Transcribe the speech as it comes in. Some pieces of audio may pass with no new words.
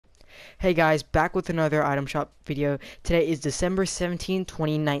Hey guys, back with another item shop video. Today is December 17,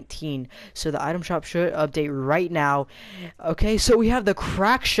 2019. So the item shop should update right now. Okay, so we have the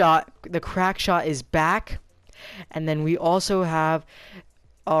crack shot. The crack shot is back. And then we also have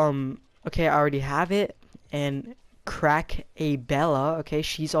okay, I already have it. And crack a Bella. Okay,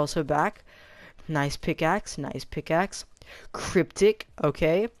 she's also back. Nice pickaxe, nice pickaxe. Cryptic,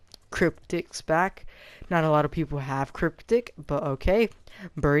 okay. Cryptic's back. Not a lot of people have Cryptic, but okay.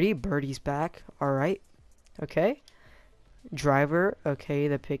 Birdie's back. Alright. Okay. Driver, okay,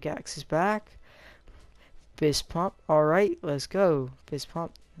 the pickaxe is back. Fist pump, alright, let's go. Fist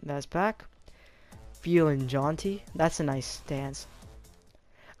pump, that's back. Feeling jaunty, that's a nice dance.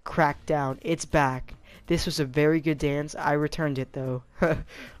 Crackdown, it's back. This was a very good dance. I returned it though.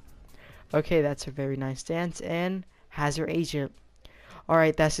 Okay, that's a very nice dance. And Hazard Agent.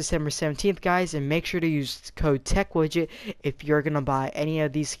 Alright, that's December 17th, guys, and make sure to use code TechWidget if you're gonna buy any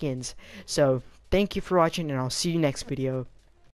of these skins. So, thank you for watching, and I'll see you next video.